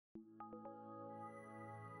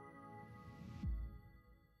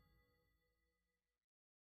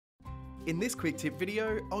In this quick tip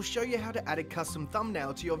video, I'll show you how to add a custom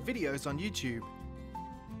thumbnail to your videos on YouTube.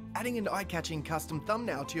 Adding an eye-catching custom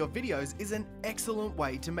thumbnail to your videos is an excellent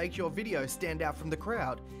way to make your video stand out from the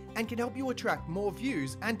crowd and can help you attract more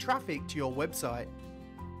views and traffic to your website.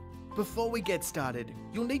 Before we get started,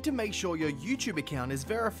 you'll need to make sure your YouTube account is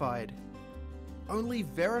verified. Only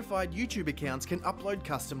verified YouTube accounts can upload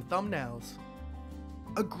custom thumbnails.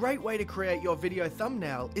 A great way to create your video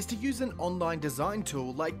thumbnail is to use an online design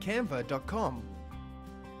tool like Canva.com.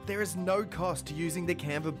 There is no cost to using the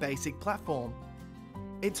Canva basic platform.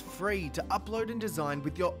 It's free to upload and design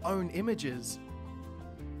with your own images.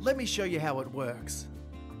 Let me show you how it works.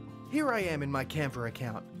 Here I am in my Canva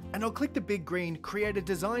account, and I'll click the big green Create a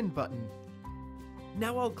Design button.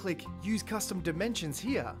 Now I'll click Use Custom Dimensions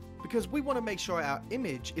here, because we want to make sure our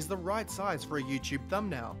image is the right size for a YouTube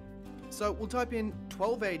thumbnail. So we'll type in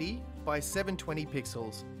 1280 by 720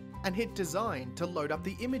 pixels and hit Design to load up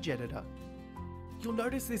the image editor. You'll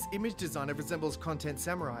notice this image designer resembles Content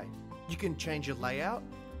Samurai. You can change your layout,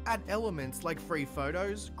 add elements like free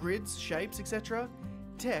photos, grids, shapes, etc.,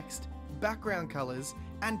 text, background colors,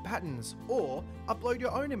 and patterns, or upload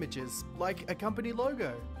your own images like a company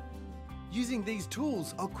logo. Using these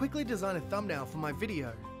tools, I'll quickly design a thumbnail for my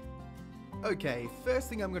video. Okay, first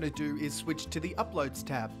thing I'm going to do is switch to the Uploads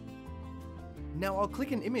tab. Now I'll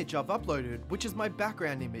click an image I've uploaded, which is my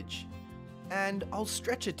background image, and I'll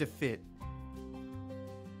stretch it to fit.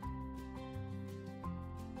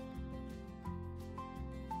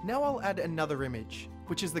 Now I'll add another image,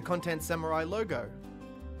 which is the Content Samurai logo.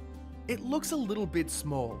 It looks a little bit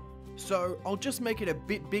small, so I'll just make it a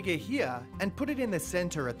bit bigger here and put it in the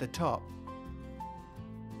center at the top.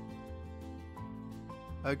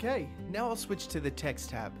 Okay, now I'll switch to the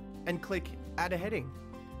Text tab and click Add a Heading.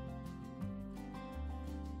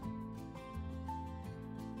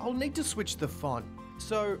 I'll need to switch the font,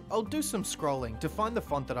 so I'll do some scrolling to find the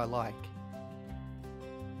font that I like.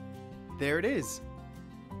 There it is.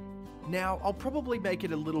 Now I'll probably make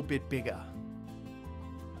it a little bit bigger.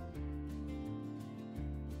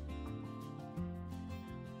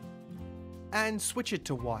 And switch it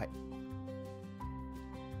to white.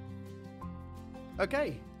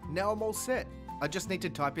 Okay, now I'm all set. I just need to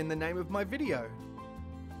type in the name of my video.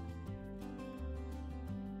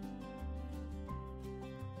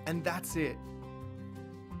 And that's it.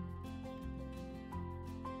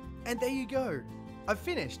 And there you go. I've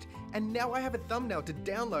finished, and now I have a thumbnail to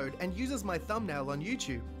download and use as my thumbnail on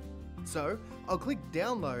YouTube. So I'll click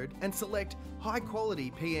Download and select High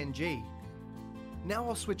Quality PNG. Now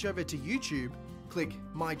I'll switch over to YouTube, click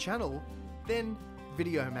My Channel, then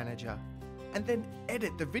Video Manager, and then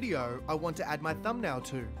edit the video I want to add my thumbnail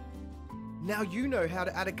to. Now you know how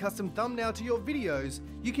to add a custom thumbnail to your videos.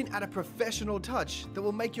 You can add a professional touch that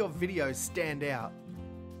will make your videos stand out.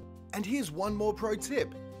 And here's one more pro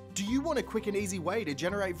tip. Do you want a quick and easy way to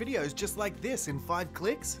generate videos just like this in 5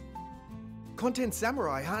 clicks? Content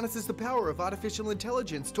Samurai harnesses the power of artificial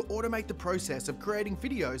intelligence to automate the process of creating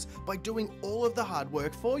videos by doing all of the hard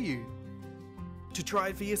work for you. To try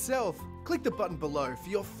it for yourself, click the button below for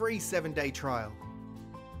your free 7-day trial.